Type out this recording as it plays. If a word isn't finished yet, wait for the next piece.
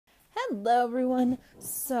Hello everyone.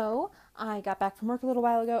 So I got back from work a little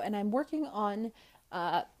while ago and I'm working on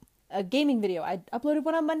a gaming video. I uploaded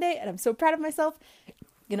one on Monday and I'm so proud of myself. I'm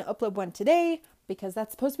gonna upload one today because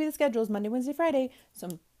that's supposed to be the schedule, is Monday, Wednesday, Friday. So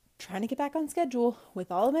I'm trying to get back on schedule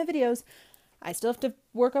with all of my videos. I still have to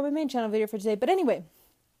work on my main channel video for today, but anyway,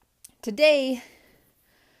 today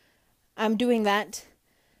I'm doing that.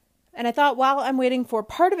 And I thought while I'm waiting for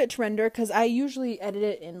part of it to render, because I usually edit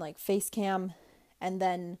it in like Facecam and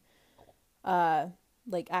then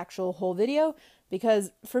like actual whole video,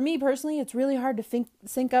 because for me personally it's really hard to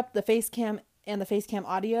sync up the Facecam and the Facecam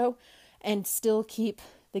audio and still keep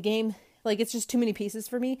the game, like it's just too many pieces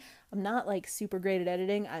for me. I'm not like super great at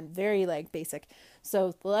editing. I'm very like basic,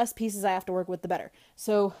 so the less pieces I have to work with the better.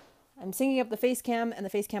 So I'm syncing up the Facecam and the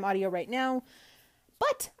Facecam audio right now,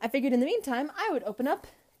 but I figured in the meantime I would open up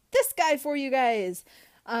this guy for you guys.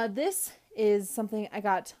 This is something I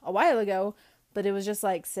got a while ago, but it was just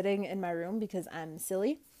like sitting in my room because I'm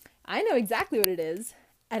silly. I know exactly what it is,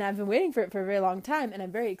 and I've been waiting for it for a very long time, and I'm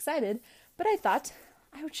very excited, but I thought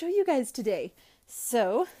I would show you guys today.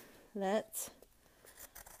 So, let's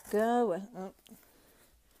go. Oh,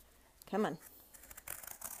 come on.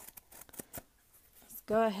 Let's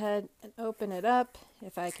go ahead and open it up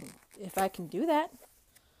if I can do that.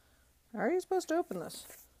 How are you supposed to open this?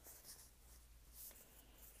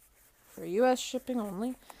 For US shipping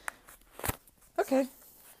only. Okay,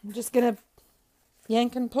 I'm just gonna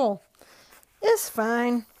yank and pull. It's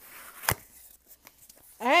fine.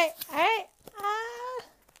 Alright.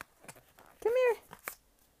 Come here.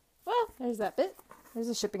 Well, there's that bit. There's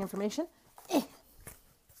the shipping information.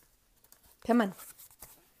 Come on.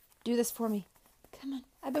 Do this for me. Come on.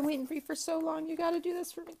 I've been waiting for you for so long. You gotta do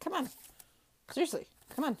this for me. Come on. Seriously.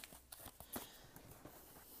 Come on.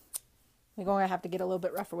 I'm going to have to get a little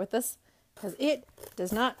bit rougher with this, because it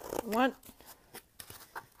does not want...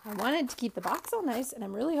 I wanted to keep the box all nice, and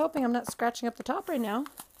I'm really hoping I'm not scratching up the top right now.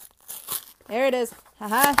 There it is.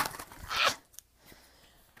 Haha.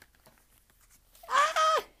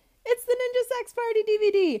 It's the Ninja Sex Party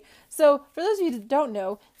DVD. So, for those of you that don't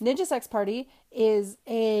know, Ninja Sex Party is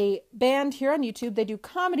a band here on YouTube. They do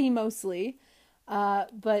comedy mostly,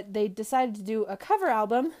 but they decided to do a cover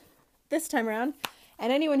album this time around,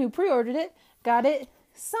 and anyone who pre-ordered it got it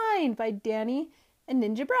signed by Danny and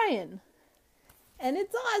Ninja Brian. And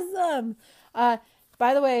it's awesome.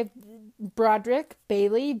 By the way, Broderick,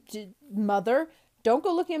 Bailey, Mother, don't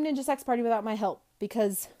go looking at Ninja Sex Party without my help,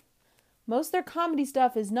 because most of their comedy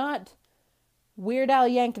stuff is not Weird Al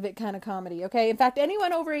Yankovic kind of comedy, okay? In fact,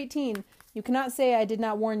 anyone over 18, you cannot say I did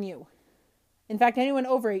not warn you. In fact, anyone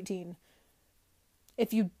over 18,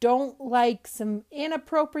 if you don't like some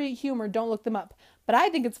inappropriate humor, don't look them up. But I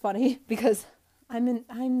think it's funny because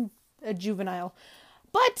I'm a juvenile.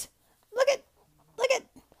 But look at.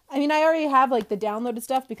 I mean, I already have like the downloaded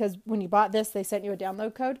stuff, because when you bought this, they sent you a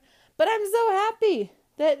download code. But I'm so happy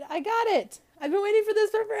that I got it. I've been waiting for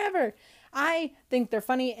this for forever. I think they're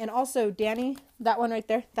funny. And also Danny, that one right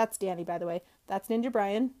there, that's Danny, by the way. That's Ninja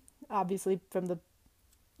Brian, obviously from the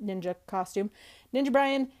ninja costume. Ninja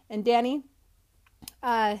Brian and Danny.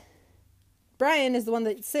 Brian is the one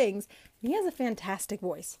that sings, and he has a fantastic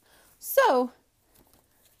voice. So,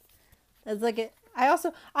 that's like it.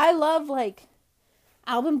 I love like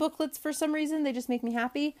album booklets for some reason. They just make me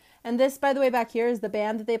happy. And this, by the way, back here is the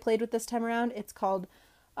band that they played with this time around. It's called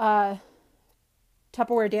Tupperware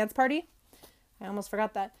Dance Party. I almost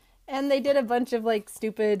forgot that. And they did a bunch of like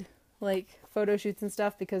stupid like photo shoots and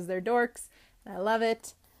stuff because they're dorks. And I love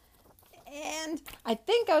it. And I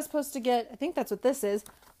think I was supposed to get, I think that's what this is,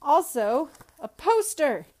 also a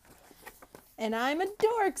poster. And I'm a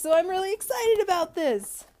dork, so I'm really excited about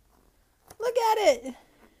this. Look at it.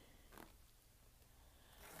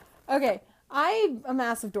 Okay, I'm a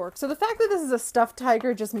massive dork, so the fact that this is a stuffed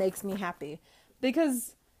tiger just makes me happy,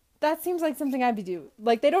 because that seems like something I'd do.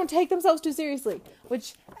 Like, they don't take themselves too seriously,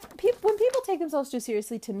 which, when people take themselves too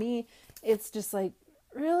seriously, to me, it's just like,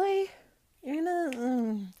 really? You're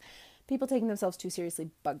gonna... People taking themselves too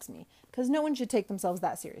seriously bugs me, because no one should take themselves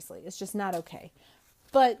that seriously. It's just not okay.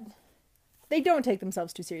 But they don't take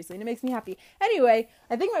themselves too seriously, and it makes me happy. Anyway,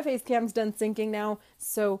 I think my face cam's done syncing now,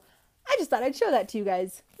 so I just thought I'd show that to you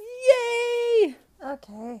guys. Yay!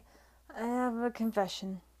 Okay, I have a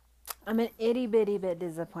confession. I'm an itty bitty bit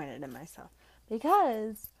disappointed in myself,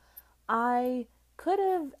 because I could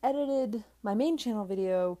have edited my main channel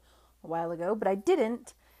video a while ago, but I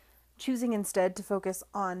didn't, choosing instead to focus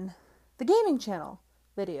on the gaming channel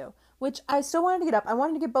video, which I still wanted to get up. I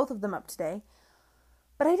wanted to get both of them up today,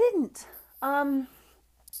 but I didn't. I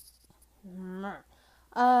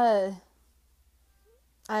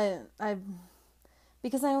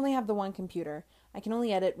because I only have the one computer. I can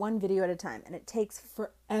only edit one video at a time, and it takes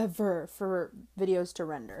forever for videos to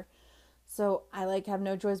render. So I like have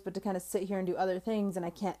no choice but to kind of sit here and do other things, and I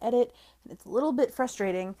can't edit, and it's a little bit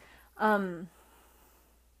frustrating.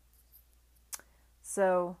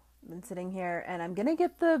 So I've been sitting here, and I'm gonna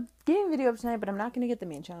get the gaming video up tonight, but I'm not gonna get the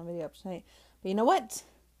main channel video up tonight. But you know what?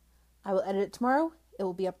 I will edit it tomorrow. It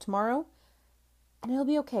will be up tomorrow, and it'll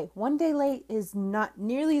be okay. One day late is not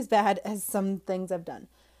nearly as bad as some things I've done.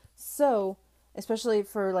 So, especially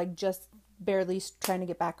for like just barely trying to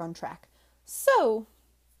get back on track. So,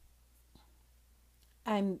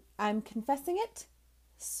 I'm confessing it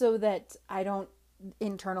so that I don't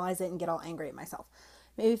internalize it and get all angry at myself.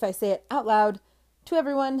 Maybe if I say it out loud to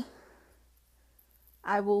everyone,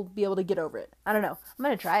 I will be able to get over it. I don't know. I'm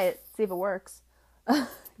going to try it, see if it works.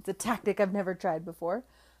 It's a tactic I've never tried before.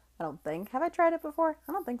 I don't think. Have I tried it before?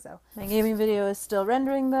 I don't think so. My gaming video is still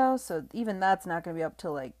rendering though, so even that's not going to be up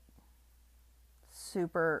till like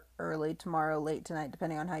super early tomorrow, late tonight,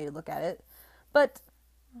 depending on how you look at it. But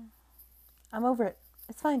I'm over it.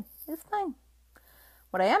 It's fine. It's fine.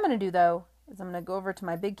 What I am going to do though is I'm going to go over to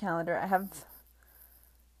my big calendar. I have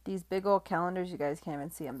these big old calendars. You guys can't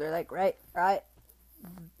even see them. They're like right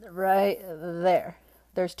there.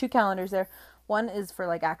 There's 2 calendars there. One is for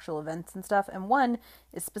like actual events and stuff, and one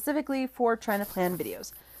is specifically for trying to plan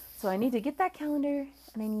videos. So I need to get that calendar,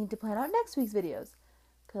 and I need to plan out next week's videos,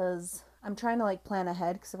 because I'm trying to like plan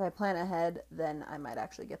ahead, because if I plan ahead, then I might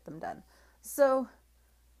actually get them done. So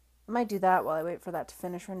I might do that while I wait for that to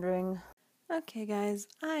finish rendering. Okay guys,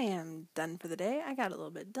 I am done for the day. I got a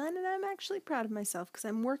little bit done, and I'm actually proud of myself, because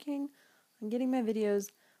I'm working on getting my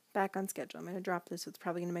videos back on schedule. I'm going to drop this, so it's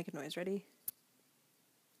probably going to make a noise. Ready?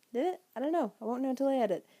 Did it? I don't know. I won't know until I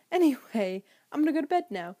edit. Anyway, I'm going to go to bed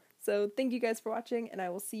now. So thank you guys for watching, and I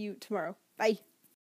will see you tomorrow. Bye!